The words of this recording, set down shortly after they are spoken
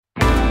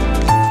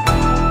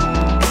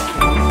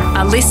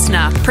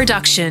listener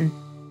production.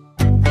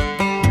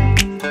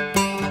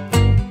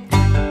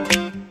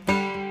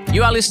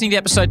 You are listening to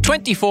episode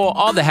 24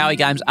 of the Howie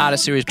Games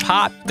Artist Series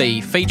Part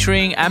B,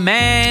 featuring a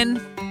man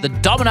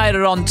that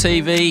dominated on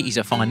TV. He's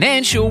a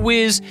financial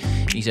whiz.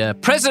 He's a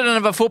president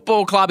of a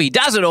football club. He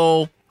does it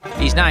all.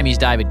 His name is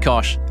David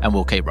Koch, and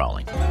we'll keep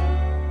rolling.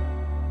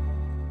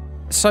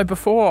 So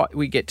before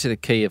we get to the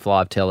key of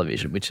live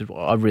television, which is what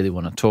I really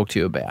want to talk to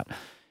you about,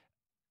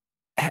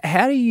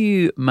 how do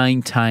you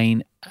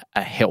maintain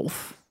a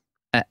health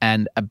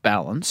and a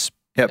balance?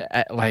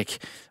 Yep.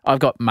 Like, I've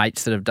got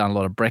mates that have done a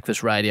lot of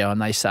breakfast radio,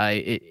 and they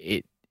say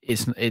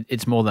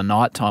it's more the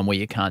nighttime where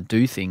you can't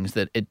do things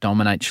that it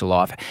dominates your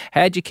life.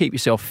 How do you keep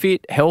yourself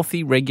fit,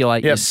 healthy,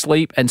 regulate your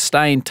sleep, and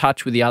stay in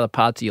touch with the other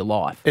parts of your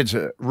life? It's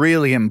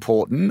really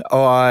important.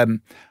 And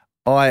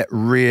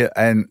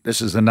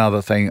this is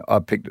another thing I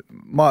picked.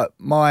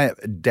 My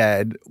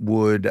dad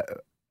would,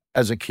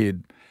 as a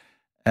kid,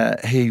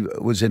 he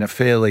was in a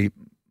fairly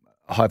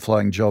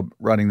high-flying job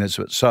running this,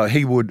 so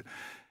he would,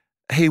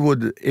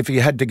 if he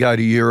had to go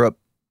to Europe,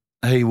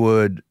 he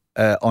would,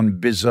 on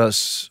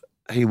business,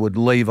 he would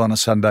leave on a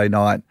Sunday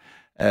night,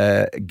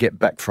 get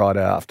back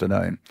Friday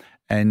afternoon,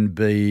 and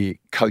be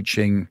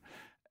coaching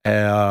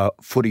our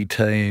footy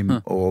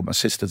team or my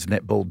sister's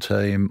netball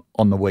team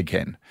on the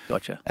weekend.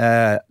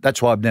 Gotcha.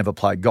 That's why I've never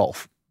played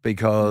golf,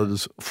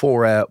 because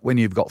when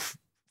you've got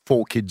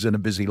 4 kids and a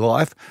busy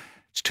life,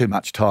 it's too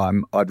much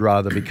time. I'd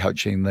rather be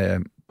coaching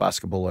their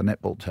basketball or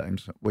netball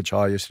teams, which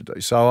I used to do.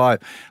 So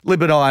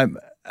Lib and I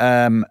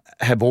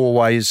have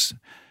always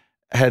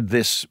had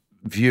this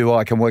view: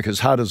 I can work as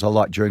hard as I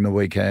like during the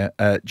weekend.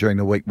 During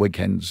the week,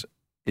 weekends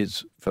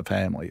is for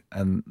family,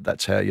 and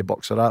that's how you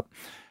box it up.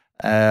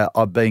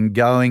 I've been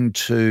going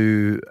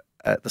to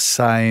the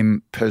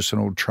same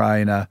personal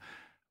trainer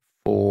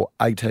for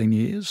 18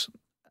 years.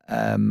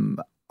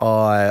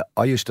 I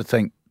used to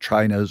think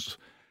trainers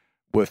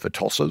were for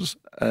tossers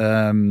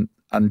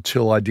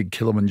until I did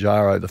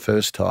Kilimanjaro the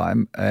first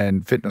time,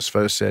 and Fitness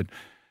First said,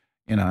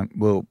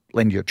 we'll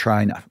lend you a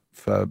trainer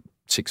for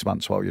 6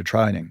 months while you're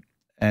training.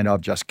 And I've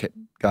just kept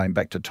going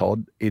back to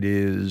Todd. It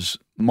is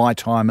my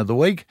time of the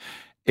week.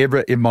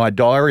 In my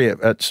diary,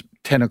 it's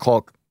 10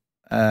 o'clock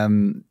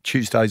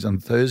Tuesdays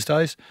and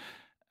Thursdays.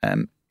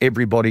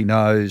 Everybody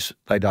knows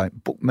they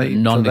don't book me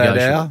for that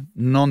hour.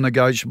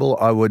 Non-negotiable.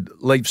 I would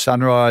leave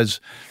sunrise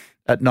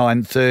at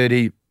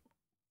 9:30,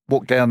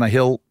 walk down the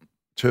hill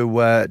to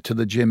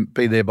the gym,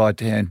 be there by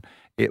 10.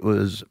 It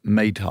was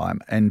me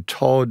time. And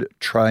Todd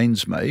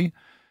trains me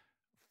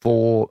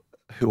for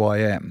who I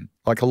am.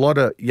 Like a lot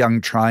of young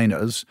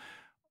trainers,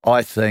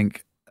 I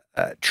think,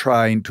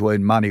 train to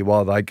earn money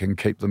while they can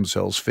keep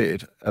themselves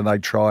fit, and they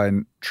try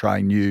and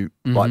train you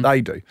like they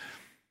do.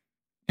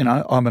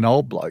 I'm an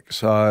old bloke,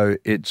 so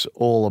it's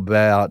all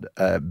about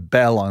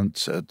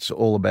balance. It's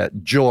all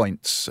about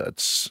joints.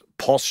 It's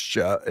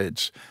posture.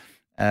 It's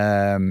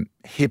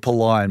hip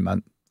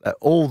alignment.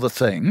 All the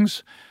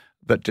things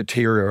that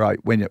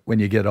deteriorate when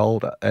you get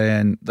older,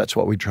 and that's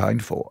what we train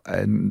for.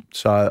 And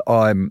so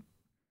I'm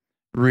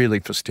really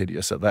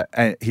fastidious of that.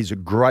 And he's a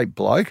great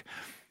bloke.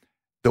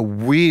 The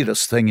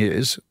weirdest thing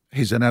is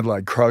he's an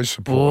Adelaide Crows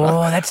supporter.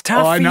 Oh, that's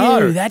tough I for know.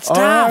 you. That's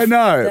tough. I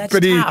know. That's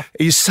but tough.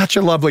 he's such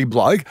a lovely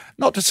bloke.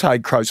 Not to say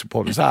Crow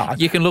supporters are.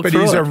 You can look but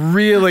through he's it. a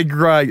really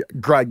great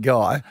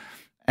guy,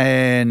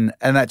 and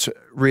that's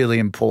really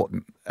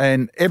important.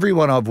 And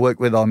everyone I've worked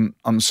with on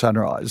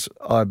Sunrise,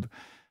 I've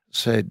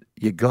said,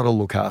 you got to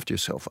look after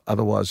yourself,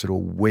 otherwise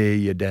it'll wear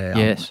you down.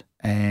 Yes.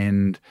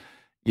 And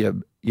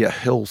your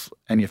health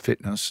and your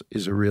fitness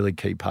is a really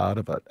key part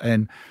of it.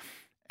 And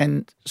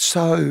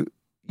so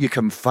you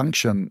can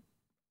function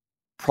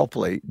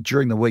properly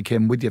during the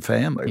weekend with your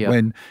family.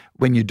 Yep.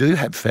 When you do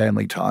have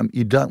family time,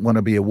 you don't want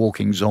to be a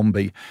walking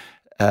zombie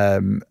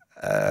with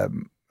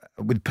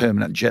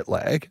permanent jet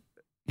lag.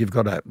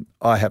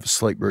 I have a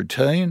sleep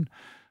routine.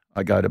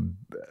 I go to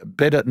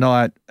bed at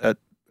night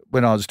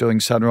when I was doing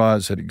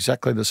Sunrise at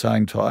exactly the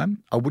same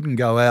time. I wouldn't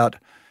go out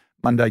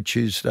Monday,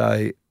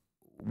 Tuesday,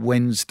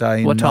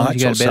 Wednesday What time nights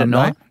did you go or to bed at Sunday.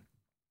 night?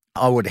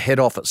 I would head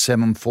off at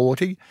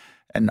 7:40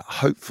 and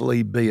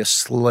hopefully be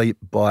asleep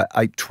by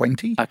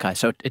 8:20. Okay,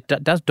 so it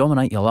does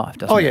dominate your life,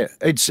 doesn't it? Oh, yeah.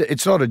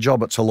 It's not a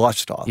job, it's a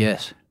lifestyle.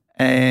 Yes.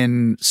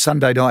 And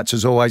Sunday nights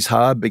is always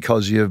hard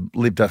because you've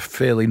lived a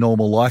fairly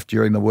normal life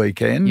during the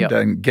weekend,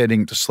 and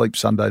getting to sleep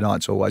Sunday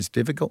night's always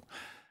difficult.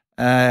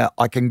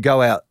 I can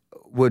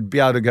would be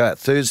able to go out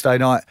Thursday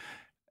night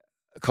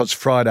because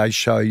Friday's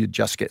show you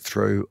just get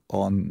through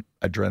on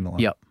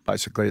adrenaline. Yep.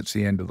 Basically, it's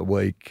the end of the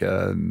week.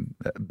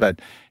 But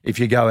if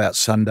you go out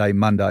Sunday,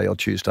 Monday or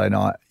Tuesday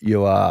night,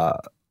 you are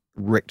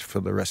wrecked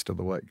for the rest of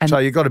the week. So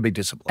you've got to be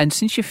disciplined. And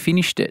since you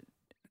finished it,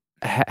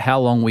 how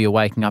long were you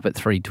waking up at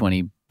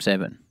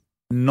 3:27?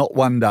 Not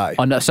one day.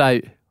 Oh, no,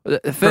 so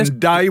the first From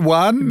day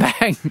one,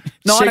 bang,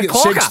 9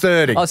 o'clock.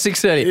 6:30. Oh,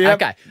 6:30.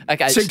 Yep.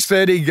 Okay.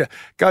 6:30,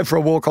 go for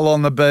a walk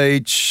along the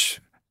beach,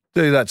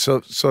 do that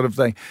sort of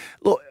thing.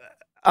 Look,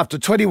 after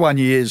 21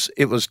 years,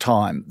 it was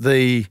time.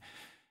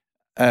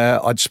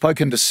 I'd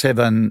spoken to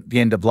Seven the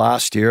end of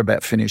last year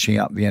about finishing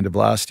up the end of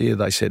last year.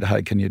 They said,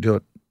 hey, can you do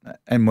it?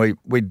 And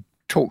we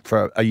talked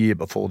for a year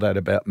before that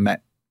about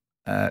Matt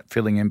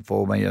filling in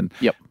for me and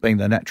being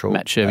the natural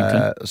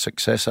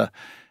successor.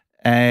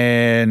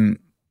 And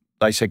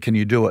they said, can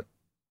you do it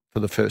for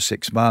the first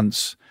 6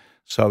 months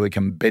so we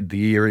can bed the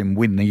year in,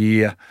 win the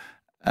year,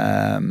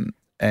 and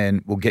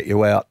we'll get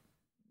you out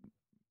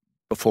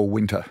before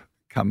winter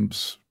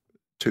comes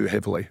too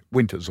heavily.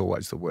 Winter's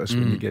always the worst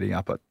when you're getting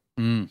up at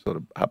sort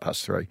of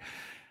 3:30.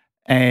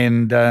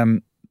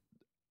 And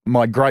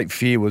my great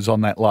fear was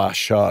on that last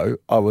show,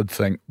 I would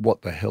think,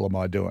 what the hell am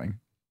I doing?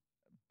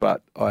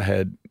 But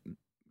it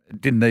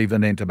didn't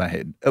even enter my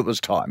head. It was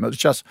time. It was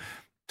just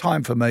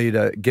time for me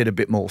to get a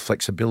bit more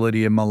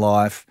flexibility in my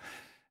life.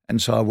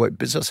 And so I work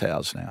business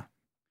hours now.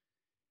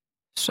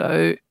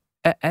 So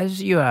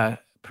as you are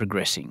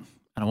progressing,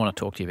 and I want to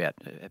talk to you about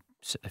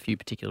a few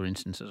particular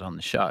instances on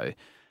the show,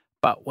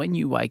 but when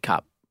you wake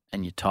up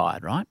and you're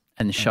tired, right,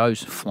 and the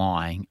show's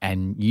flying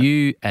and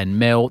you and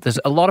Mel, there's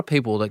a lot of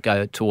people that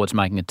go towards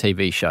making a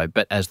TV show,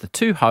 but as the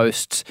two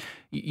hosts,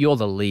 you're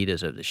the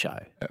leaders of the show,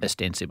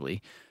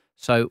 ostensibly.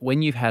 So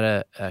when you've had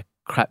a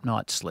crap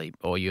night's sleep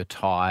or you're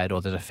tired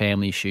or there's a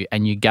family issue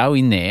and you go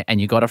in there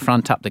and you've got to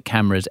front up the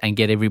cameras and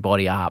get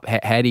everybody up,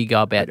 how do you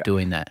go about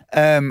doing that?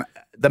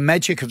 The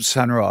magic of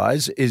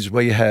Sunrise is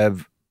we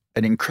have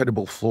an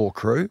incredible floor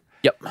crew.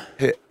 Yep.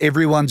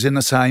 Everyone's in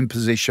the same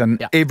position.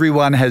 Yep.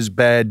 Everyone has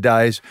bad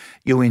days.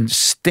 You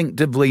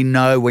instinctively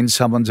know when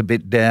someone's a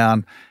bit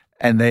down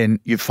and then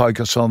you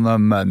focus on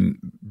them and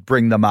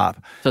bring them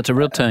up. So it's a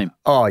real team.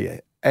 Oh, yeah.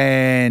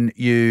 And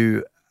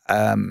you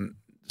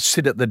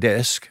sit at the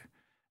desk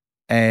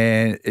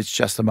and it's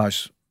just the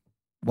most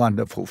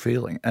wonderful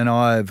feeling. And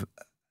I've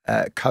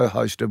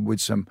co-hosted with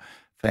some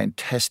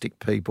fantastic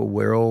people.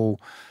 We're all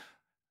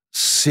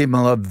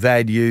similar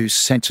values,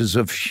 senses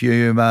of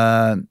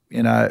humour,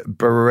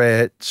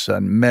 Barrett's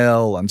and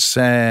Mel and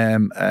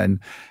Sam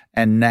and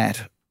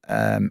Nat,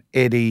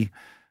 Eddie.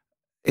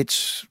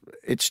 It's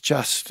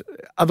just,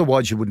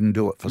 otherwise you wouldn't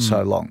do it for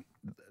so long.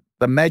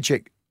 The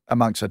magic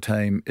amongst a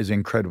team is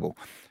incredible.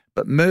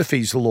 But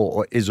Murphy's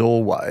Law is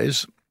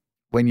always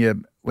when you're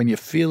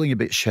feeling a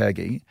bit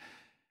shaggy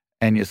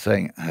and you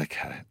think,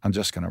 okay, I'm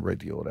just going to read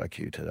the auto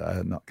cue today.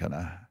 I'm not going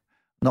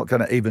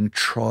to even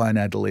try and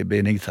ad-lib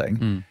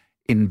anything.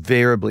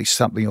 Invariably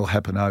something will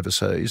happen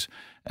overseas,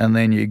 and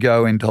then you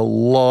go into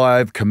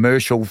live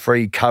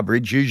commercial-free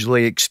coverage,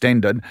 usually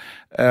extended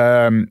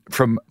from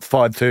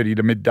 5:30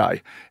 to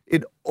midday.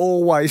 It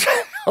always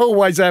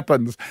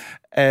happens,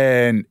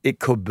 and it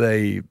could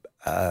be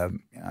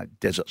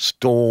desert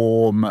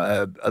storm,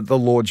 the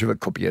launch of it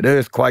could be an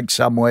earthquake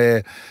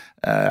somewhere,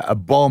 a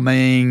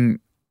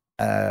bombing,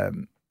 a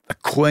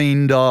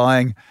queen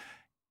dying,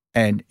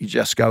 and you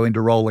just go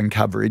into rolling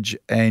coverage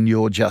and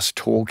you're just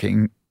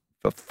talking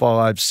for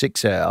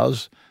 5-6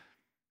 hours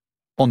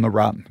on the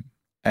run.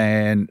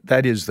 And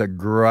that is the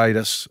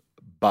greatest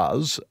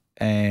buzz.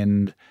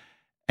 And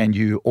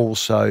you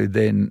also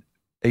then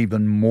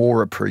even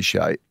more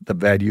appreciate the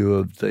value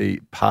of the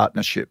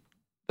partnership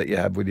that you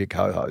have with your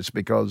co-host,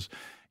 because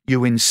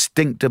you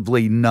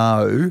instinctively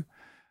know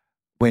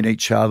when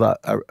each other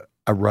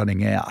are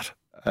running out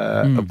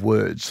of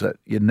words that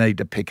you need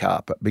to pick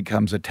up. It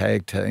becomes a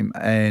tag team,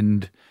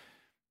 and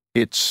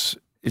it's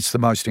the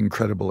most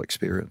incredible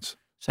experience.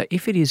 So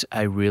if it is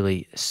a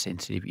really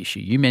sensitive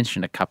issue, you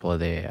mentioned a couple of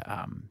their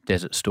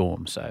desert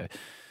storms, so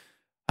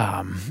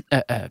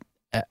a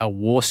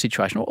war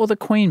situation or the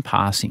Queen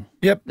passing.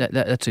 Yep.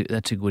 That's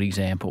a good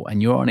example.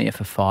 And you're on air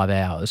for 5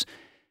 hours.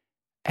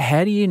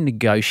 How do you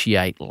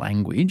negotiate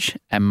language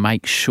and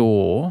make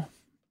sure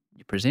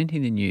you're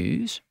presenting the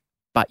news,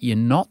 but you're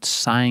not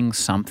saying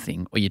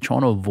something, or you're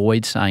trying to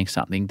avoid saying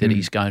something that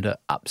is going to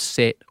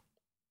upset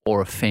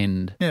or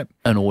offend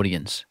an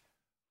audience?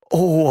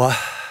 Oh,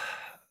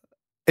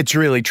 it's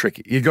really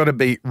tricky. You've got to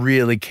be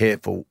really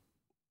careful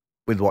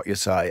with what you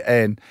say.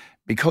 And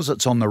because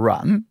it's on the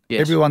run,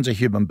 everyone's a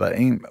human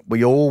being.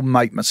 We all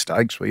make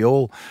mistakes. We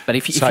all But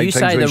if you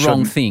say the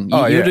wrong thing,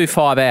 you do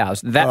 5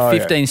 hours, that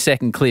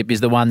 15-second clip is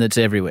the one that's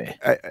everywhere.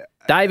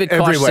 David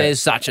Koch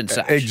says such and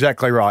such.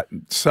 Exactly right.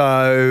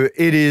 So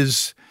it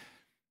is,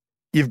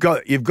 you've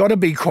got to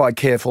be quite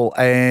careful.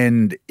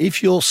 And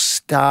if you're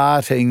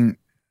starting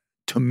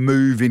to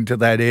move into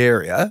that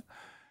area,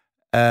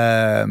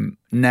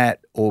 Nat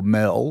or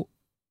Mel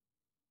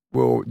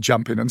will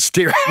jump in and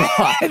steer.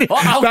 Of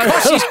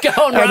course he's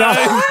going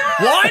rogue.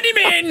 Wind him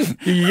in.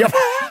 Yep.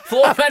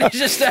 Floor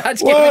manager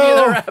starts giving you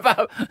the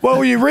wrap-up.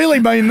 Well, you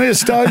really mean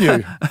this, don't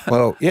you?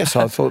 Well, yes,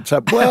 I thought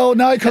so. Well,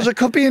 no, because it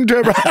could be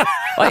interpreted.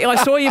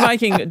 I saw you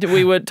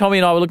Tommy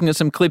and I were looking at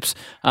some clips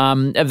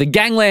of the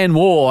Gangland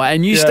War,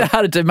 and you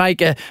started to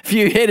make a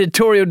few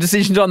editorial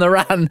decisions on the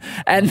run,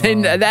 and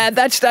then at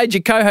that stage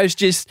your co-host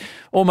just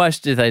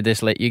almost, did they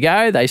just let you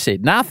go? They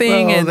said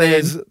nothing. Well, and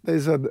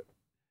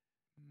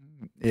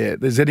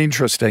there's an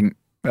interesting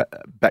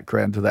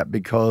background to that,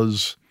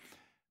 because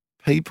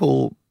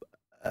people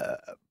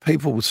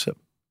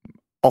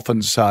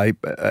often say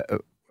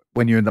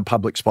when you're in the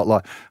public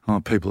spotlight,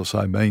 people are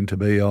so mean to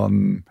me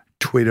on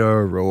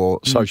Twitter or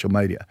social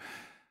media.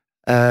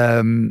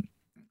 I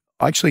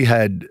actually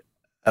had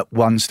at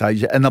one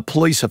stage, and the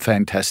police are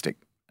fantastic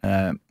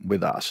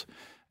with us,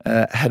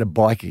 had a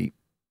bikie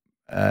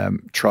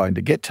trying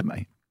to get to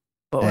me.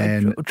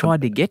 And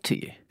tried to get to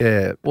you?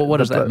 Yeah. Well, what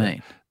does that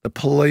mean? The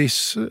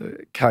police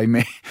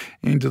came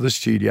into the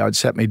studio and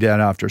sat me down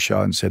after a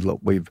show and said,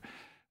 look, we've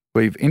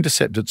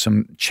intercepted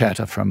some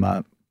chatter from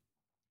a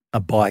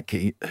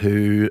bikie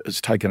who has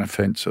taken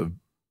offence of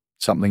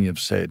something you've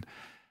said,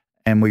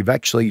 and we've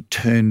actually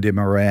turned him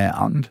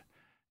around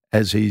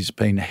as he's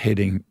been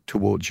heading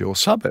towards your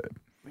suburb.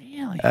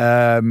 Really?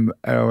 And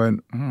I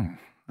went,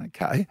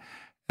 okay.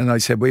 And they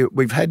said,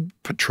 we've had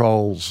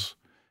patrols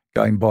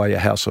going by your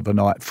house of a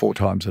night 4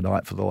 times a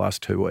night for the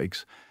last 2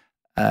 weeks.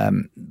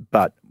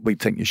 But we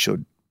think you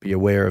should be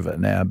aware of it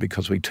now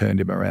because we turned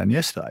him around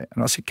yesterday.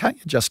 And I said, can't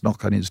you just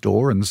knock on his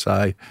door and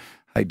say,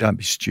 hey, don't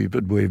be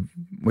stupid,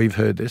 we've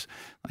heard this.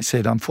 I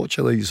said,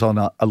 unfortunately, he's on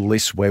a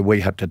list where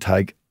we have to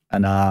take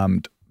an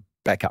armed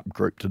backup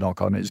group to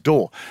knock on his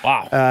door.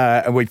 Wow.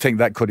 And we think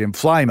that could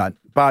inflame it.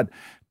 But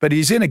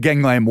he's in a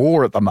gangland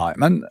war at the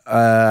moment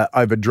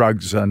over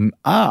drugs and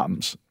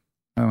arms.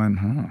 I went,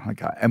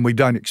 okay. And we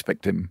don't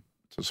expect him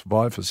to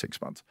survive for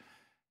 6 months.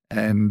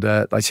 And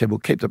they said, we'll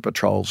keep the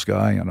patrols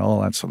going and all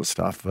that sort of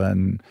stuff.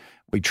 And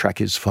we track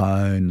his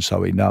phone so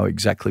we know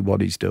exactly what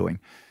he's doing.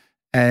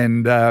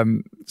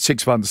 And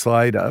 6 months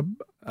later,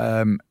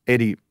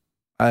 Eddie,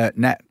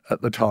 Nat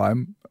at the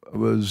time,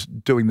 was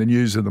doing the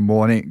news in the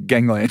morning,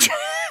 gangland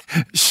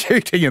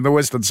shooting in the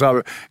Western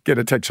Suburb, get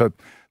a text, so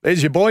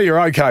there's your boy, you're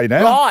okay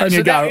now. Right. And so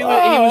you go, he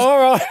was, all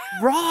right.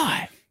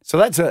 Right. So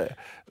that's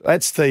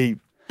the,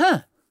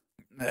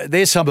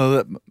 there's some of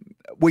the,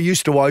 we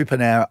used to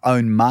open our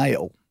own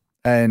mail,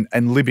 and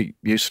Libby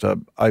used to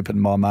open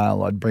my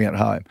mail. I'd bring it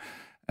home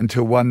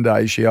until one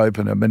day she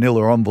opened a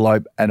manila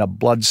envelope and a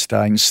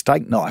blood-stained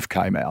steak knife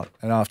came out.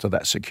 And after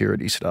that,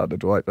 security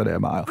started to open our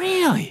mail.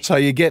 Really? So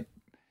you get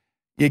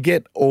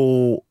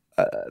all,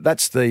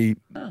 that's the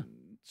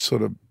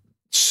sort of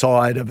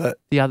side of it.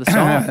 The other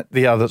side.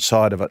 The other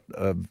side of it,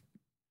 of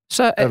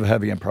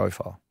having a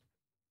profile.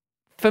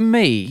 For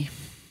me,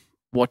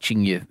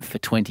 watching you for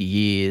 20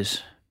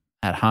 years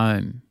at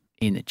home,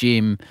 in the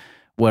gym,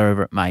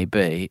 wherever it may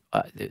be,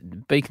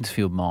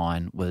 Beaconsfield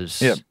Mine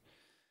was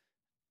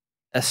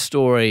a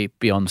story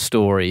beyond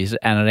stories,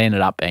 and it ended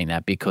up being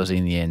that because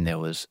in the end there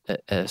was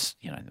it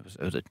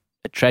was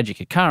a tragic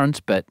occurrence,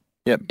 but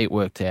it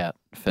worked out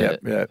for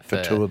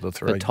 2 of the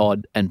 3, for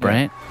Todd and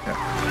Brant.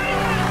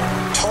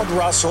 Todd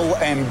Russell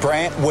and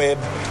Brant Webb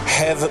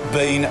have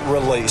been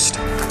released.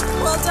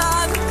 Well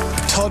done.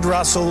 Todd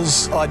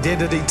Russell's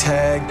identity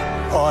tag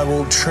I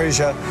will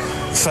treasure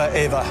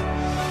forever.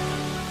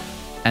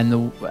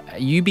 And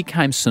you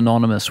became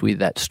synonymous with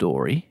that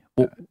story.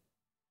 Well,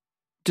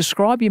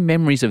 describe your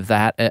memories of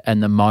that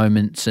and the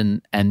moments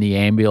and the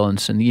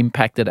ambulance and the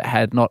impact that it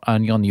had not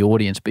only on the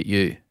audience but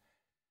you.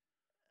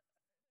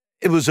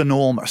 It was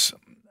enormous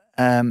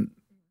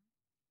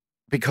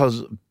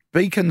because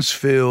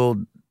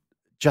Beaconsfield,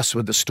 just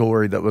with the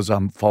story that was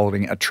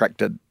unfolding,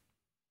 attracted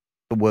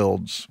the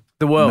world,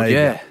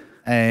 media.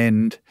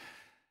 And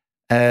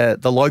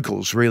the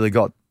locals really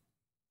got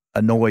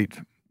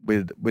annoyed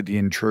with the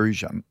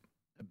intrusion,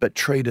 but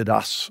treated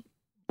us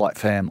like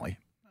family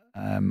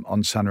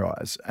on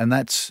Sunrise. And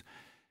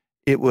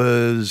it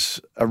was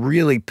a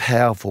really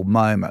powerful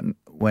moment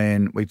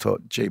when we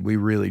thought, gee, we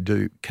really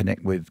do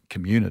connect with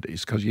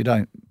communities, because you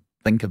don't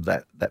think of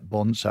that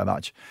bond so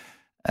much.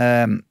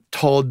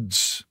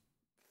 Todd's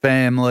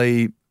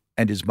family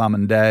and his mum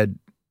and dad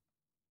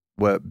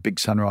were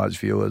big Sunrise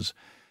viewers.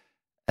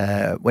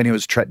 When he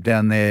was trapped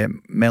down there,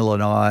 Mel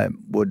and I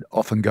would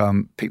often go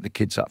and pick the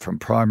kids up from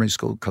primary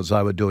school because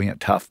they were doing it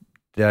tough.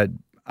 Dad,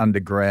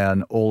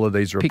 underground, all of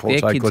these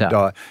reports, they could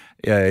die.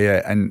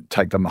 Yeah, and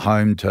take them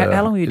home to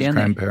how long were you his down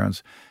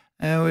grandparents.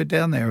 We were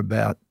down there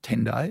about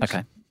 10 days.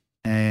 Okay.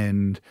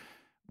 And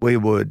we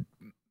would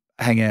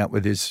hang out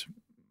with his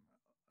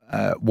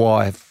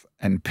wife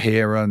and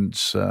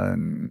parents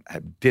and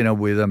have dinner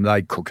with them.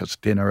 They'd cook us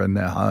dinner in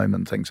their home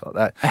and things like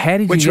that. How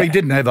did we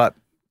didn't ever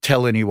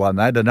tell anyone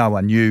that, and no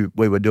one knew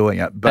we were doing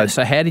it. But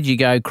so how did you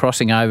go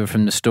crossing over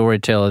from the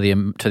storyteller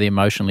to the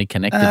emotionally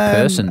connected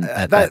person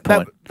at that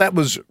point? That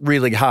was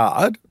really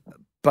hard,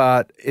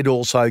 but it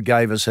also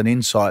gave us an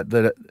insight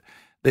that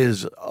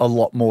there's a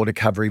lot more to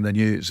covering the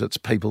news. It's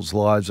people's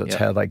lives. It's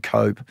how they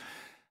cope.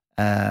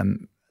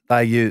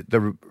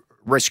 The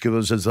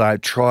rescuers, as they're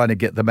trying to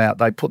get them out,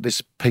 they put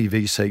this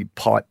PVC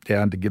pipe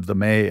down to give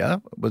them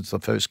air. It was the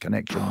first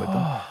connection with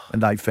them,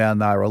 and they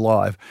found they were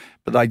alive.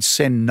 But they'd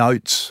send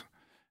notes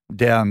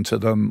down to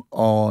them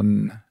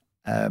on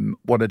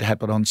what had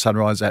happened on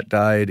Sunrise that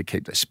day to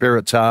keep their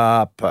spirits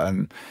up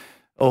and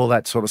all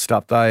that sort of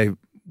stuff.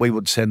 We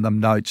would send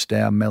them notes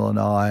down, Mel and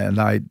I, and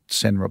they'd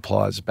send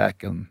replies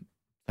back and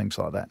things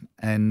like that.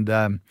 And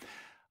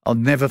I'll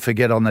never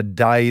forget, on the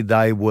day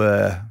they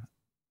were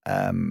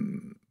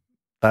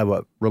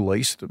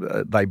released,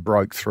 they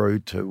broke through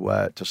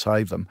to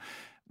save them.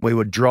 we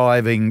were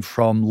driving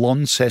from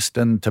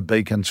Launceston to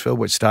Beaconsfield.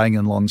 We're staying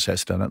in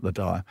Launceston at the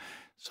time.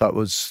 So it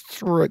was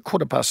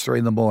 3:15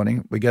 in the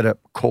morning. We get a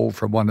call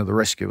from one of the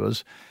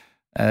rescuers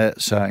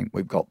saying,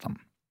 we've got them.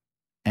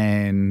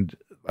 And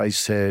they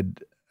said,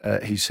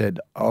 he said,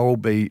 I'll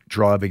be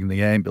driving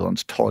the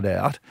ambulance, Todd,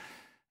 out.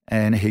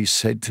 And he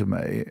said to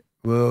me,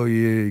 will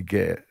you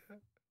get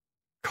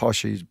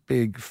Koch's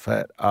big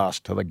fat ass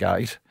to the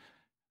gate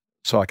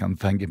so I can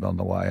thank him on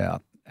the way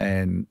out?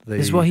 And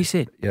this is what he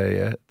said?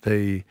 Yeah.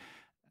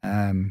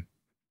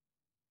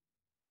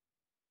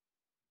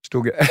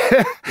 Still get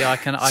I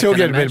can get a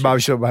imagine. bit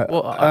emotional, mate.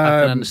 Well, I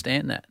can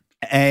understand that.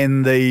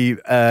 And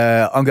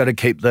I'm going to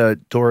keep the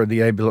door of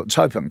the ambulance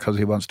open because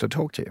he wants to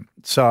talk to you.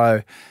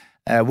 So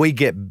we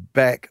get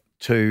back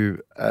to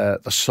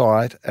the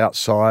site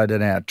outside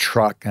in our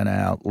truck and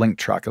our link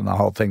truck and the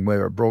whole thing we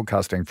were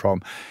broadcasting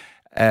from.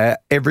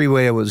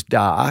 Everywhere was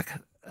dark.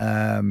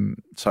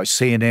 So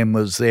CNN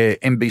was there,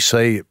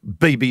 NBC,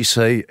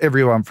 BBC,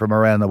 everyone from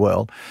around the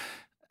world.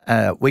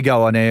 We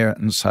go on air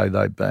and say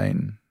they've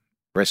been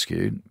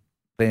rescued.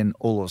 Then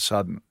all of a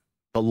sudden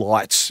the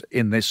lights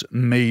in this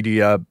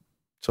media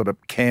sort of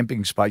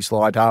camping space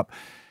light up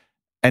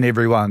and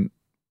everyone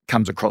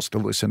comes across to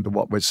listen to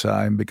what we're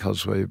saying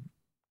because we've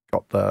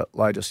got the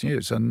latest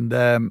news. And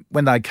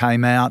when they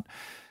came out,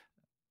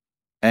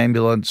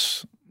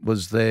 ambulance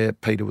was there.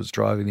 Peter was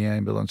driving the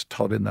ambulance,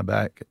 Todd in the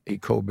back. He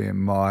called me,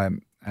 and my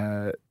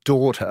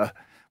daughter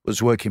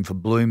was working for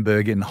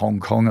Bloomberg in Hong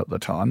Kong at the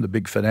time, the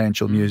big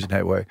financial news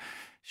network.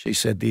 She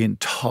said the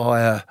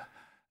entire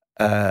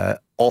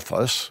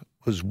office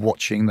was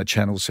watching the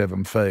Channel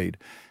 7 feed.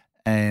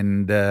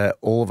 And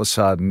all of a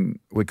sudden,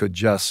 we could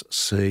just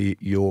see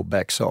your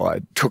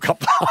backside took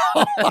up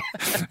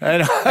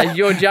and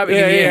you're jumping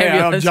in the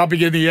ambulance. I'm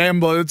jumping in the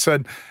ambulance,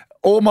 and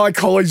all my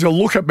colleagues will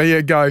look at me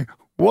and go,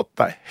 what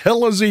the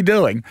hell is he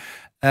doing?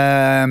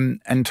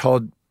 And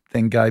Todd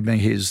then gave me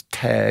his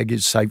tag,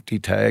 his safety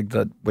tag,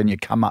 that when you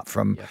come up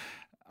from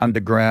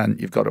underground,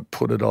 you've got to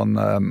put it on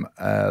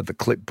the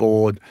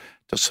clipboard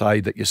to say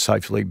that you're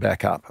safely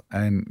back up,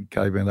 and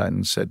gave me that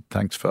and said,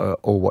 thanks for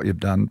all what you've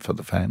done for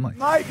the family.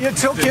 Mate, you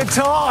took your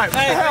time.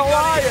 Hey, how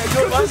are you?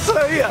 Good to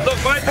see you. Look,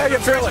 mate, how you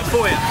feeling?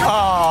 For you.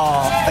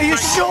 Oh, are you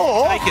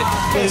sure? Take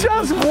it.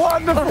 Just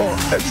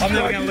wonderful. I'm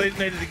never going to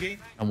need it again.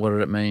 And what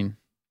did it mean?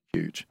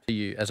 Huge. To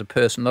you as a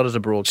person, not as a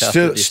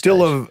broadcaster.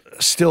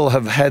 Still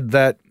have had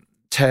that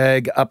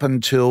tag up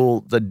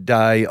until the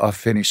day I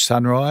finished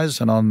Sunrise,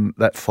 and on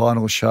that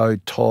final show,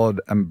 Todd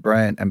and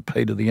Brant and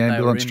Peter, the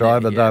ambulance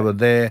driver, they were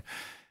there.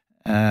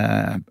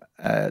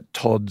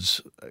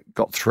 Todd's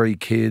got 3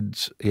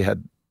 kids. He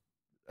had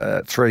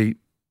 3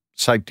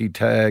 safety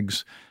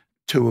tags.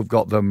 2 have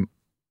got them,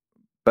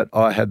 but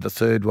I had the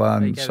 3rd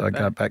one, so I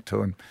go back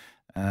to him.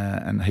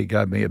 And he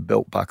gave me a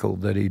belt buckle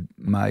that he'd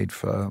made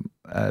for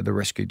the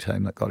rescue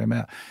team that got him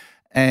out.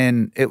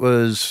 And it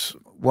was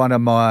one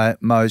of my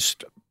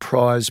most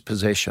prized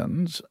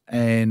possessions,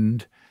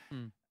 and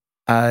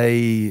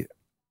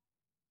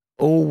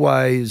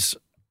always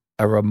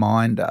a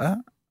reminder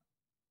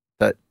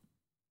that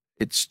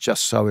it's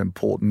just so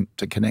important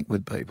to connect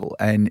with people.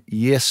 And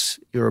yes,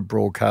 you're a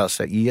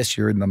broadcaster. Yes,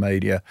 you're in the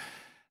media,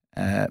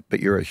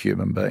 but you're a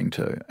human being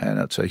too. And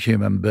it's a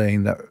human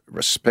being that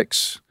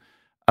respects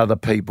other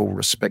people,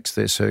 respects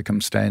their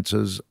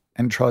circumstances,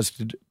 and tries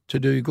to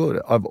do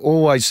good. I've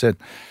always said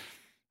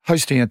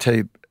hosting a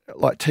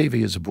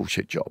TV is a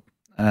bullshit job.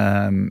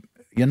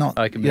 You're not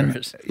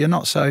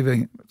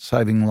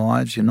saving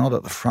lives. You're not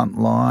at the front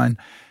line.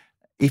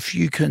 If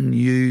you can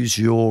use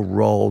your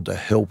role to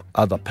help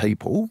other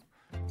people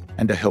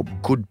and to help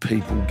good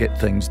people get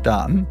things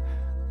done,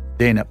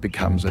 then it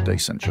becomes a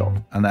decent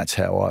job. And that's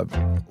how I've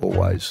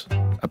always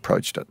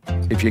approached it,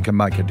 if you can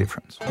make a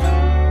difference.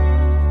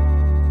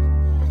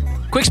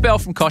 Quick spell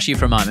from Koch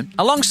for a moment.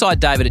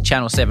 Alongside David at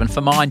Channel 7, for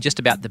mine, just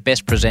about the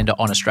best presenter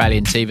on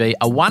Australian TV,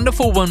 a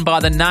wonderful woman by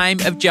the name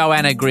of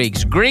Joanna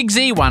Griggs.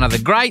 Griggsy, one of the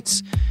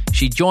greats.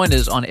 She joined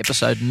us on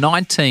episode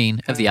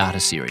 19 of the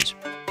Artist series.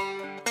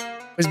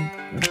 It was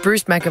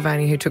Bruce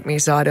McAvaney who took me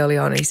aside early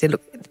on, and he said,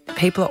 look,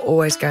 people are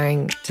always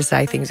going to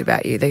say things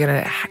about you.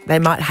 They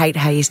might hate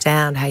how you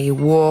sound, how you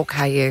walk,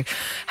 how you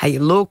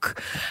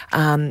look.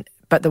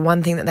 But the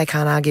one thing that they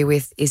can't argue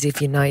with is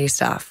if you know your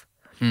stuff.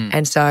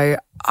 And so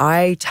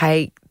I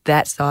take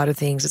that side of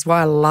things. That's why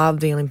I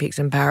love the Olympics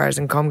and Paras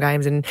and Com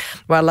Games, and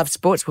why I love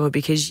sports world,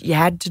 because you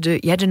had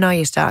to know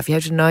your stuff. You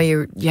had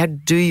to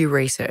do your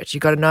research.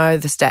 You've got to know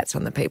the stats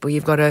on the people.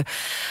 You've got to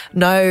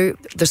know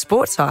the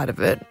sports side of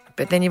it,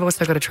 but then you've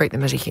also got to treat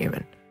them as a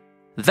human.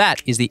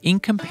 That is the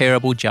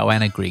incomparable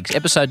Joanna Griggs,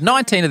 episode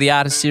 19 of the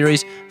Artist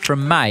series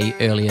from May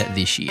earlier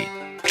this year.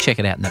 Check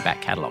it out in the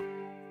back catalogue.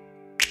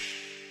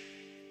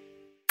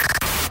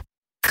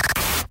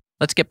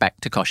 Let's get back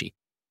to Koch.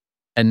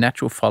 A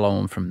natural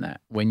follow-on from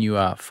that, when you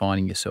are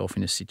finding yourself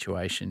in a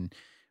situation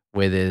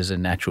where there's a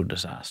natural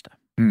disaster,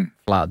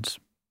 floods,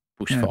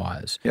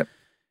 bushfires,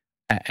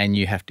 and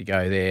you have to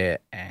go there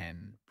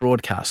and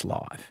broadcast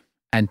live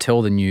and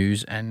tell the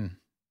news, and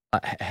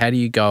how do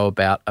you go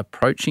about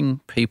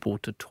approaching people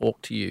to talk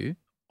to you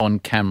on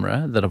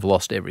camera that have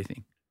lost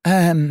everything?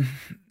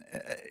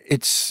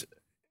 It's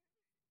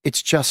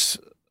just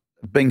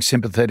being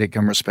sympathetic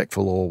and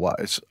respectful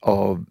always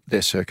of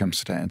their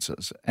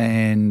circumstances.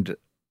 And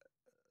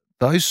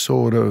those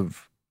sort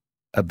of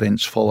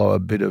events follow a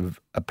bit of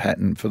a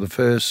pattern. For the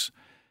first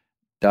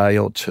day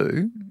or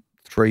 2,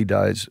 3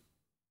 days,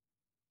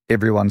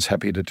 everyone's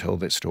happy to tell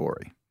their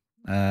story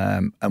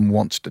and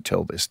wants to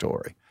tell their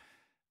story.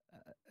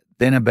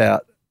 Then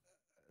about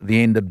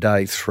the end of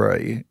day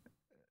 3,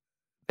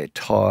 they're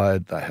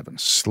tired, they haven't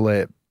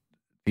slept,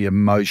 the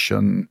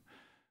emotion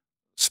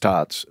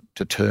starts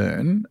to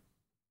turn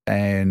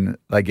and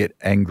they get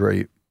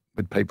angry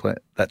with people.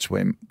 That's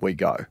when we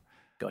go.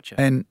 Gotcha.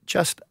 And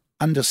just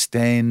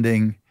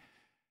understanding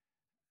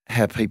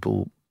how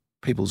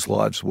people's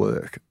lives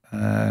work,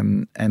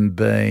 and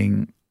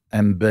being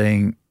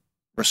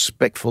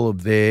respectful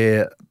of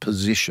their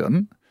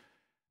position.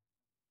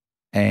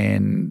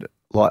 And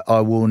like,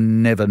 I will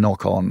never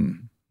knock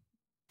on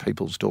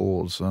people's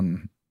doors,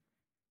 and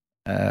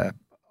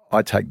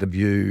I take the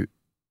view,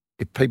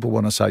 if people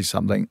want to say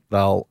something,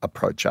 they'll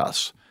approach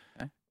us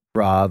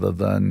rather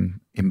than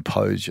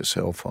impose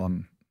yourself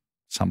on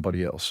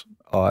somebody else.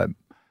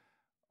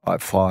 I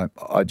find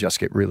I just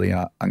get really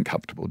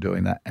uncomfortable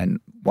doing that and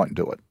won't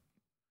do it.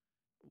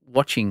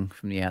 Watching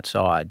from the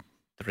outside,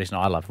 the reason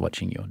I love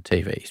watching you on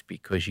TV is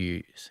because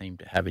you seem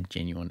to have a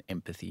genuine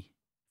empathy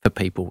for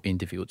people in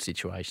difficult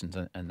situations,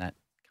 and that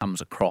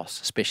comes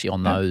across, especially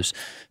on those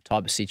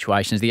type of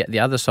situations. The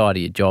other side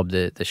of your job,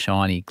 the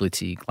shiny,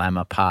 glitzy,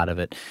 glamour part of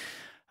it,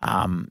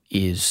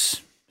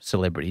 is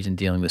celebrities and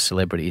dealing with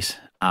celebrities.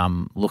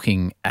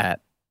 Looking at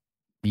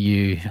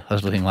you, I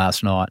was looking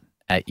last night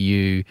at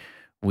you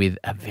with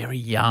a very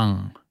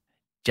young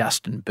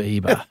Justin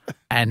Bieber,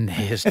 and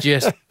there's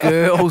just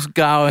girls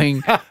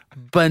going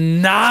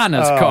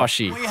bananas,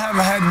 Kochie. We have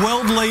had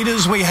world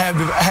leaders, we have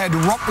had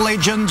rock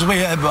legends, we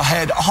have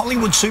had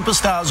Hollywood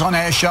superstars on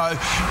our show.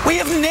 We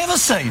have never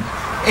seen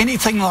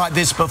anything like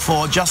this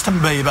before. Justin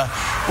Bieber,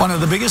 one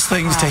of the biggest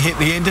things to hit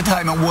the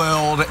entertainment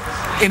world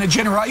in a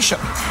generation.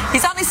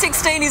 He's only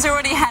 16. He's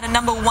already had a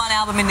 #1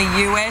 album in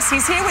the US.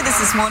 He's here with us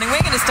this morning.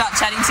 We're going to start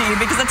chatting to you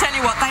because I tell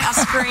you what, they are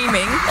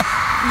screaming.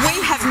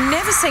 We have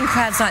never seen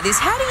crowds like this.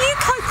 How do you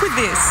cope with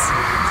this?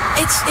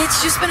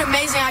 It's just been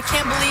amazing. I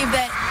can't believe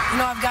that,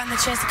 I've gotten the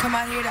chance to come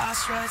out here to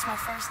Australia. It's my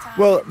first time.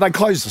 Well, they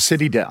closed the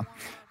city down.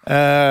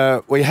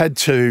 We had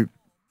to.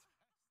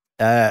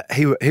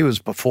 He was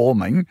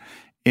performing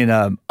in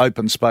an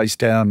open space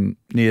down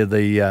near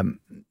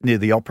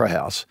the Opera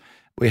House.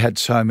 We had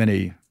so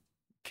many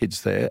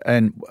kids there,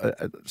 and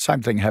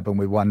same thing happened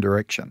with One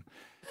Direction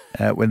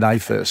when they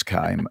first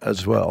came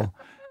as well.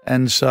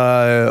 And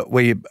so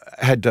we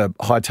had to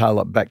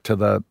hightail it back to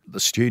the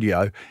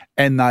studio,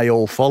 and they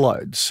all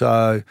followed.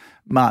 So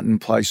Martin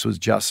Place was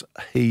just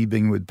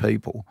heaving with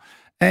people.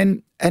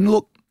 And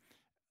look,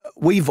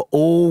 we've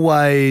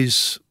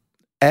always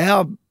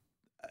had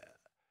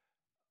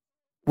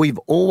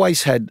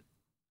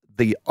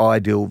the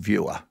ideal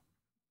viewer,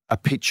 a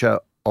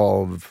picture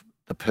of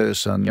the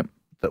person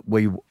that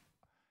we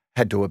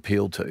had to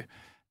appeal to.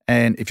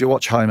 And if you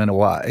watch Home and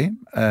Away,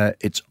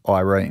 it's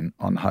Irene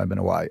on Home and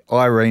Away.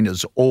 Irene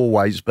has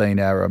always been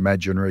our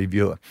imaginary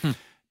viewer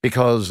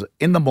because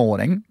in the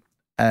morning,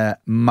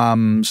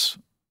 mums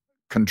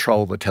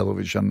control the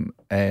television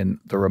and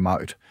the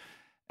remote.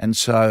 And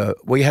so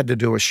we had to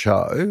do a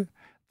show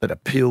that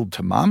appealed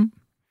to mum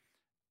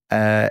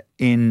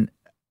in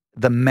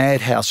the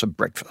madhouse of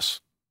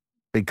breakfast,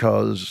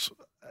 because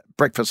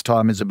breakfast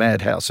time is a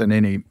madhouse in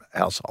any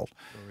household.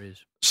 Sure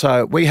is.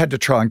 So we had to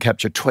try and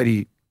capture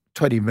 20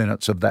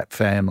 minutes of that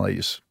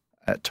family's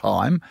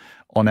time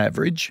on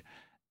average.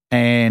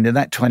 And in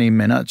that 20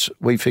 minutes,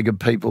 we figured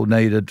people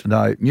needed to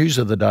know news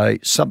of the day,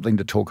 something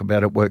to talk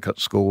about at work, at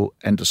school,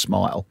 and to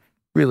smile.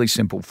 Really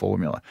simple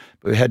formula.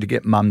 But we had to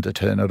get mum to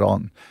turn it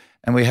on.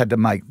 And we had to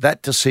make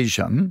that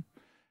decision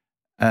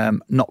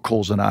not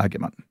cause an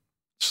argument.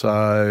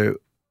 So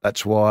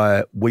that's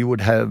why we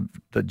would have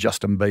the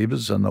Justin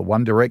Biebers and the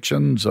One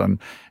Directions and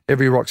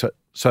every rock.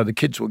 So the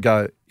kids would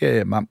go,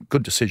 yeah, mum,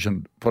 good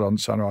decision, put on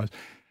Sunrise,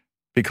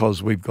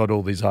 because we've got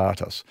all these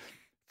artists.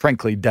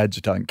 Frankly, dads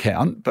don't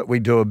count, but we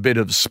do a bit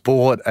of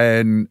sport,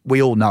 and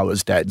we all know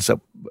as dads that,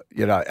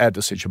 our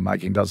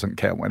decision-making doesn't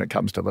count when it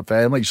comes to the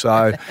family.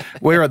 So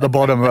we're at the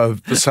bottom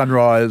of the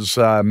Sunrise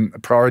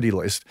priority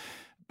list,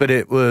 but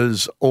it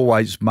was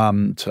always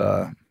mum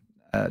to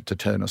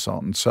turn us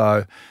on.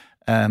 So,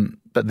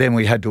 but then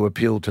we had to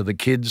appeal to the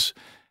kids,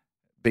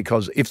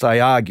 because if they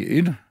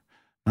argued,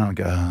 I'd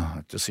go,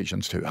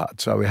 decision's too hard.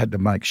 So we had to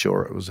make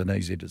sure it was an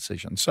easy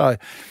decision. So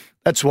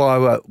that's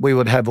why we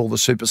would have all the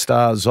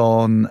superstars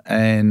on,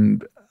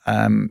 and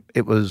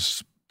it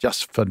was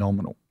just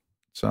phenomenal.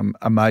 Some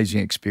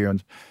amazing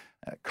experience.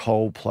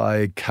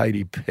 Coldplay,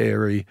 Katy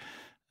Perry,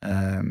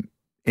 In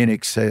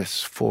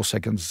Excess, 4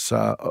 Seconds,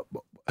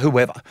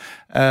 whoever.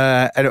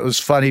 And it was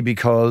funny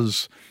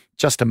because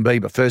Justin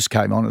Bieber first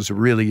came on as a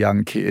really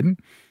young kid.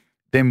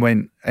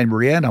 Then and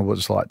Rihanna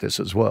was like this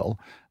as well,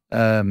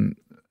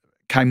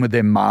 came with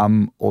their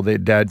mum or their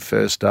dad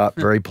first up,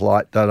 very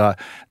polite.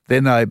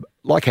 Then they,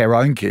 like our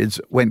own kids,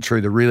 went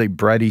through the really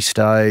bratty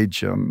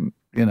stage and,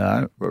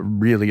 were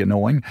really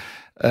annoying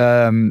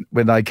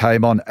when they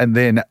came on. And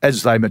then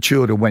as they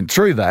matured and went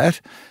through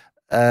that,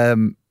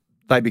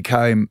 they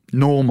became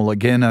normal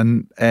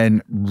again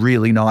and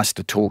really nice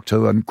to talk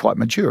to and quite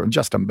mature. And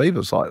Justin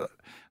Bieber's like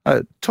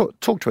that.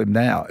 Talk to him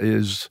now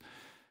is,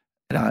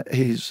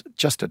 he's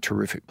just a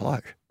terrific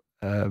bloke.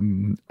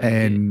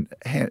 And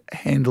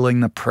handling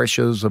the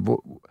pressures of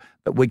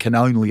that we can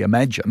only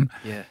imagine.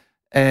 Yeah.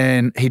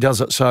 And he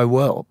does it so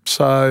well.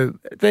 So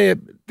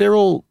they're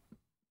all,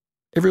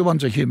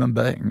 everyone's a human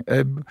being.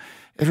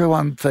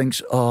 Everyone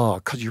thinks,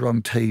 because you're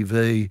on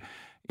TV,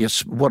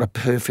 yes, what a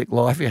perfect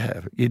life you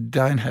have. You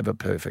don't have a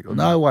perfect life.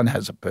 No one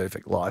has a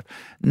perfect life.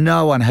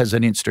 No one has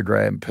an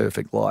Instagram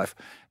perfect life.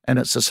 And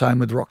it's the same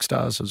with rock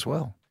stars as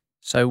well.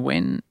 So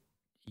when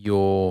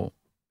your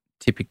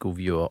typical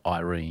viewer,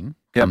 Irene,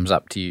 comes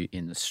up to you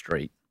in the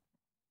street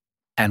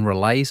and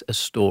relays a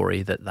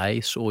story that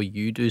they saw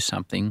you do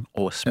something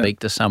or speak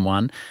to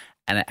someone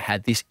and it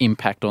had this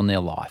impact on their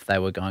life, they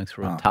were going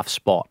through a tough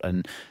spot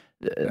and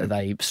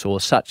they saw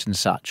such and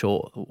such,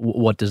 or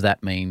what does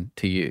that mean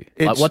to you?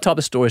 Like, what type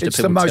of stories do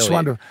people tell you? It's the most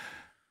wonderful.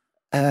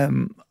 A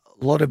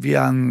lot of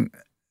young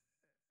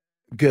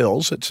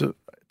girls, you've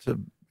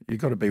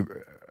got to be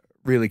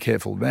really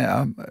careful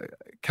now,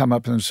 come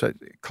up and say,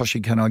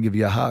 Kochie, can I give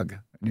you a hug?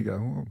 And you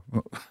go,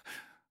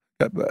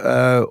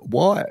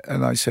 why?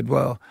 And I said,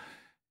 well,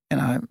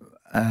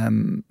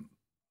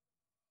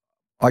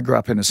 I grew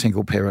up in a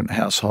single-parent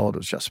household. It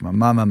was just my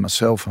mum and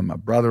myself and my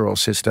brother or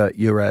sister.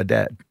 You're our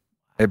dad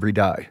every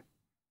day.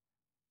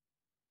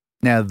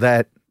 Now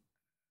that,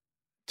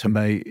 to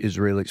me, is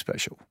really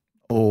special.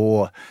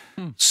 Or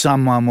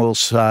someone will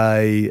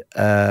say,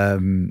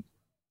 you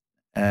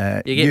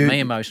get me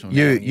emotional.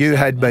 You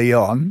had me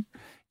on.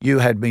 You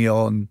had me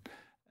on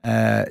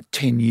 10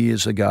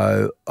 years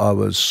ago. I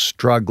was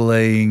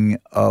struggling.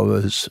 I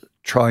was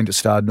trying to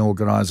start an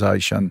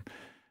organisation.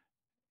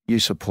 You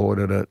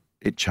supported it.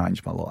 It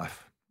changed my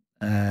life.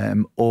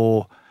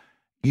 Or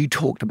you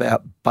talked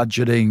about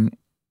budgeting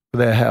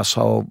with our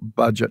household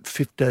budget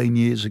 15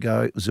 years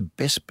ago. It was the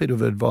best bit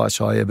of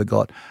advice I ever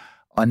got.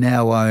 I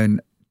now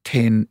own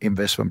 10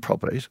 investment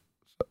properties.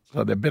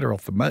 So they're better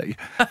off than me.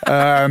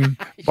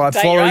 By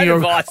following your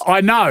advice.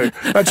 I know.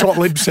 That's what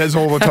Lib says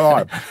all the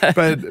time.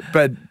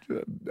 But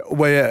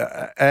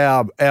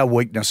our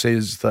weakness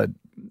is that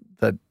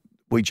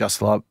we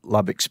just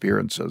love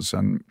experiences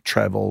and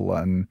travel.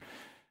 And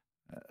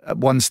at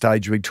one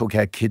stage we took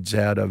our kids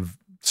out of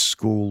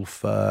school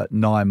for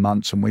 9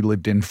 months and we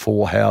lived in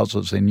 4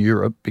 houses in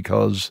Europe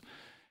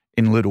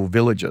in little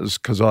villages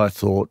because I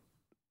thought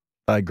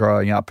they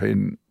growing up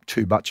in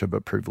too much of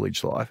a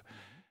privileged life.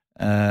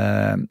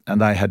 And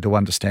they had to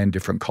understand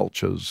different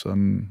cultures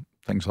and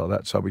things like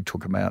that. So we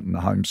took them out and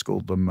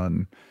homeschooled them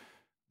and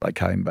they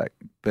came back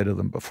better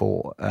than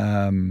before.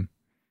 I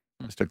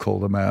used to call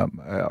them our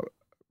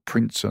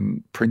prince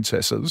and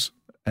princesses,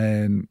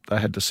 and they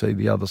had to see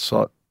the other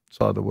side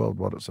of the world,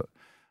 what it's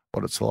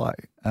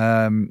like.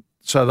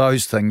 So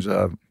those things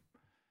are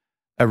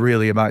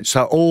really amazing.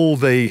 So all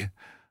the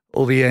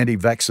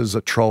anti-vaxxers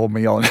that troll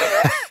me on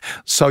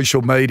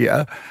social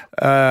media,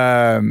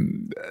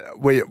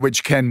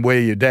 which can wear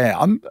you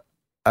down,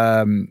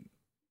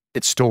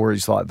 it's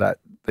stories like that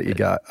you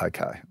go,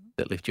 okay,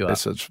 that lift you up.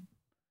 This has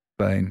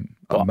been,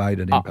 I've made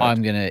an impact.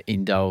 I'm going to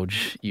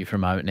indulge you for a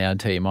moment now and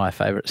tell you my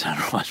favourite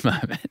sunrise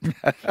moment.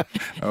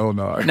 Oh,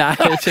 no. No,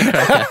 it's a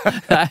cracker.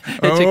 It's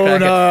a cracker.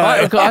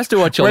 No. I used to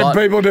watch a lot.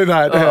 When people do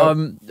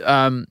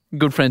that.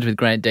 Good friends with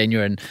Grant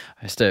Denyer, and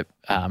I used to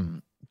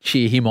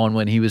cheer him on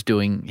when he was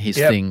doing his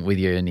thing with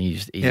you, and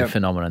he's a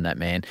phenomenon, that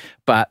man.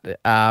 But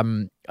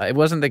it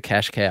wasn't the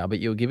cash cow, but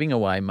you were giving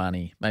away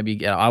money.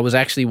 Maybe I was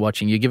actually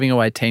watching. You're giving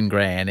away 10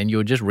 grand, and you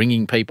were just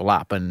ringing people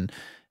up, and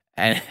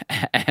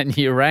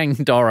you rang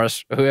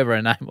Doris, whoever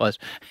her name was,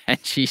 and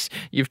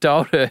you've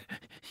told her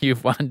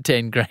you've won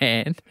 10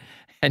 grand.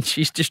 And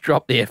she's just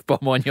dropped the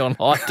F-bomb on you on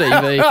live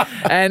TV.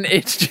 And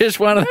it's just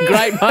one of the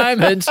great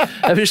moments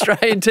of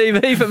Australian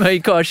TV for me,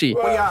 Kochie.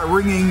 We are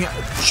ringing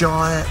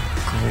Jai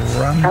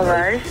Grumley.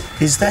 Hello?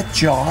 Is that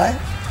Jai?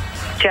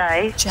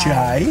 Jay.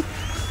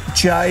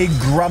 Jay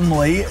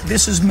Grumley.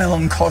 This is Mel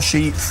and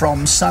Kochie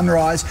from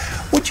Sunrise.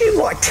 Would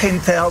you like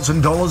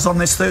 $10,000 on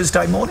this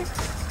Thursday morning?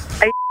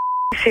 Are you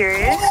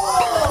serious?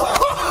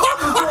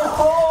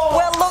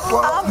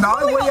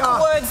 We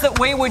are words that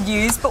we would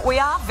use, but we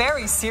are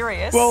very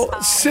serious.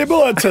 Well,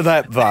 similar to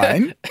that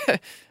vein,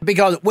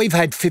 because we've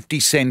had 50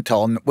 Cent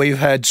on, we've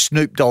had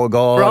Snoop Dogg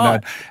on,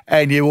 right.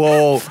 and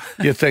you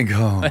think,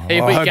 I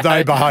hope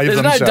they behave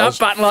There's themselves. There's no dump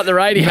button like the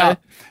radio. No.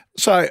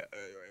 So,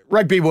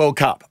 Rugby World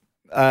Cup,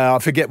 I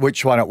forget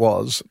which one it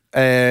was,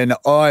 and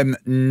I'm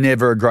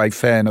never a great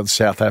fan of the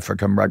South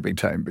African rugby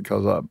team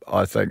because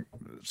I think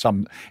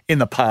in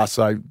the past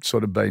they've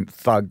sort of been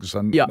thugs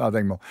and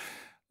nothing more.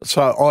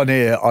 So on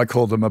air, I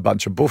called them a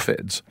bunch of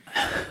buffheads.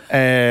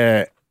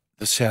 The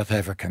the South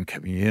African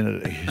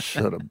community is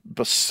sort of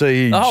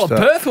besieged. Oh,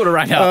 Perth would have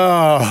rang up.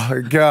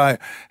 Oh, guy,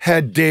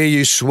 how dare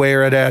you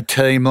swear at our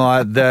team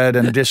like that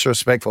and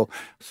disrespectful. I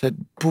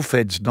said,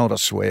 buffhead's not a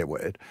swear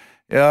word.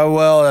 Yeah,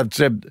 well,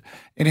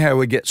 anyhow,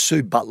 we get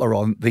Sue Butler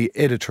on, the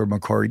editor of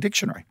Macquarie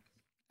Dictionary,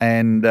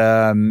 and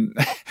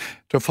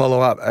to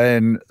follow up.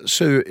 And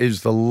Sue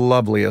is the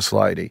loveliest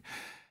lady.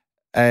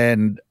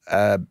 And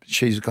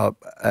she's got,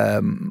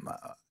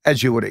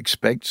 as you would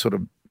expect, sort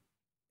of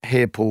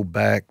hair pulled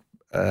back,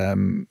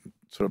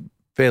 sort of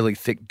fairly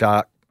thick,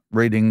 dark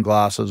reading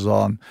glasses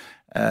on,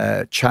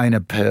 chain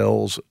of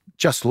pearls,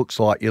 just looks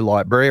like your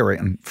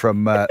librarian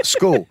from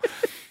school.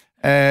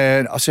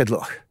 And I said,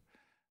 look,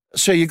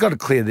 so you've got to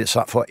clear this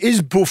up for,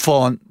 is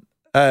buffhead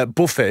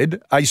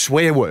a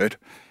swear word?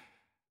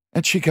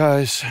 And she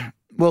goes,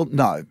 well,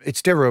 no,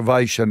 its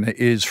derivation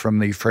is from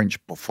the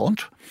French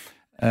buffont,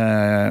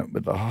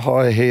 with the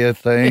high hair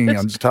thing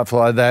and stuff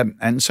like that.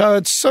 And so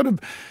it's sort of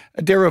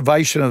a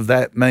derivation of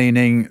that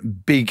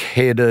meaning,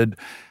 big-headed.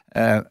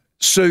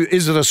 Sue,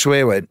 is it a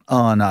swear word?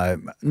 Oh,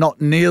 no, not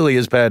nearly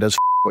as bad as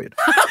word.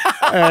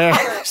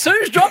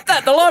 Sue's dropped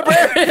that, the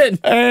librarian.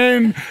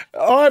 And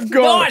I've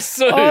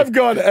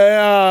got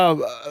our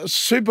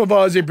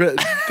supervisor,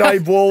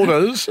 Dave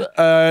Walters,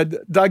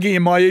 Dougie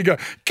in my ego.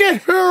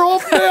 Get her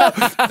off now.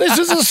 This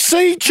is a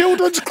C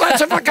children's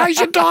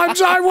classification time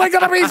zone. We're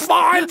going to be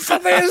fined for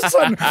this.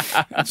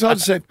 And so I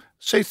said,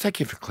 Sue, thank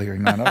you for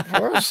clearing that up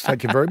for us.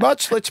 Thank you very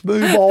much. Let's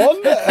move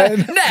on.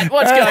 And, Nat,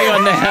 what's going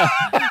on now?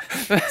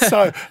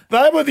 So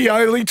they were the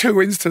only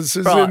two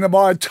instances in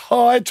my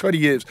entire 20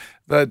 years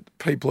that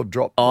people have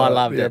dropped. Oh, I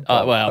loved it.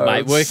 Oh, well,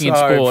 mate, working in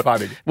so sport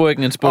funny.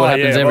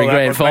 Happens every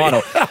grand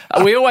final.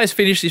 We always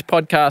finish this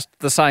podcast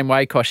the same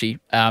way, Kochie,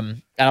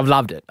 and I've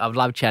loved it. I've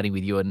loved chatting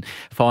with you and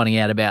finding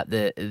out about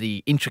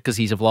the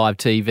intricacies of live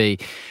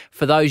TV.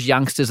 For those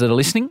youngsters that are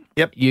listening,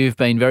 you've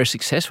been very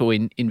successful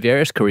in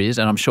various careers,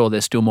 and I'm sure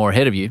there's still more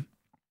ahead of you.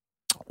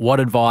 What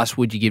advice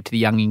would you give to the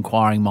young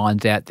inquiring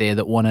minds out there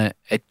that want to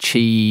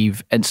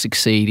achieve and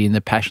succeed in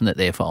the passion that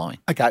they're following?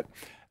 Okay.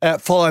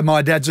 Follow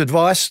my dad's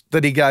advice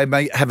that he gave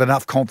me. Have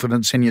enough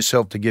confidence in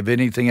yourself to give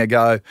anything a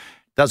go.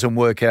 Doesn't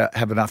work out,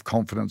 have enough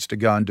confidence to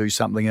go and do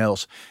something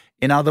else.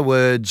 In other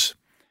words,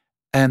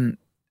 don't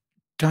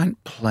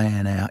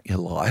plan out your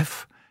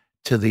life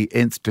to the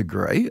nth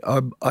degree.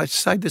 I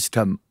say this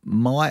to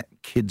my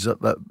kids at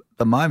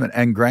the moment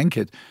and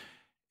grandkids.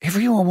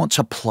 Everyone wants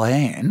a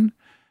plan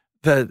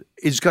that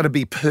is going to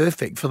be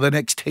perfect for the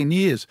next 10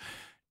 years.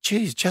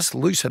 Geez, just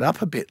loosen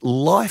up a bit.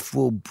 Life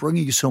will bring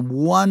you some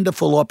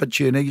wonderful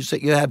opportunities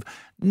that you have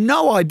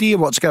no idea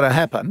what's going to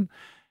happen,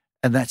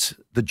 and that's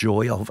the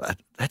joy of it.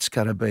 That's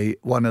going to be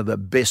one of the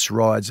best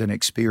rides and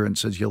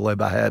experiences you'll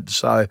ever have.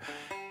 So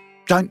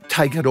don't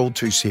take it all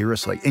too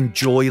seriously.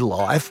 Enjoy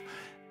life,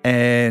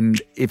 and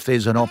if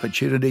there's an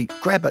opportunity,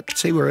 grab it,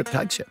 see where it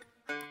takes you.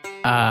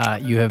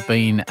 You have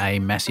been a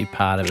massive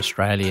part of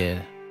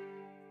Australia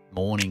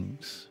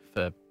mornings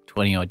for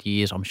 20-odd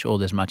years. I'm sure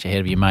there's much ahead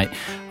of you, mate.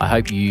 I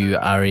hope you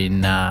are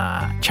in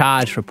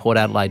charge for Port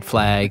Adelaide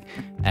Flag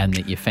and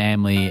that your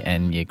family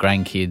and your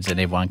grandkids and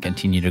everyone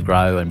continue to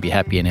grow and be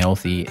happy and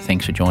healthy.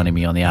 Thanks for joining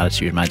me on the Artist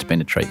Series, mate. It's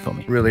been a treat for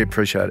me. Really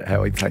appreciate it,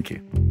 Howie. Thank you.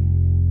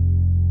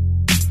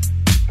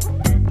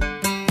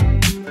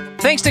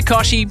 Thanks to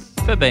Kochie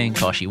for being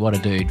Kochie. What a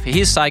dude. For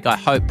his sake, I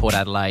hope Port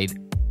Adelaide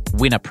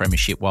win a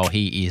premiership while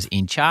he is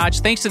in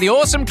charge. Thanks to the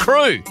awesome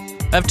crew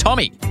of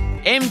Tommy,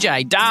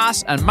 MJ,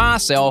 Das and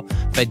Marcel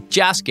for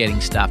just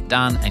getting stuff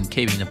done and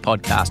keeping the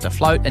podcast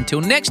afloat.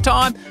 Until next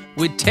time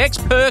with Tex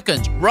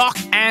Perkins, rock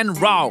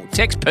and roll.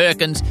 Tex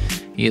Perkins,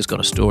 he has got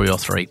a story or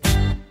three.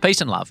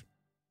 Peace and love.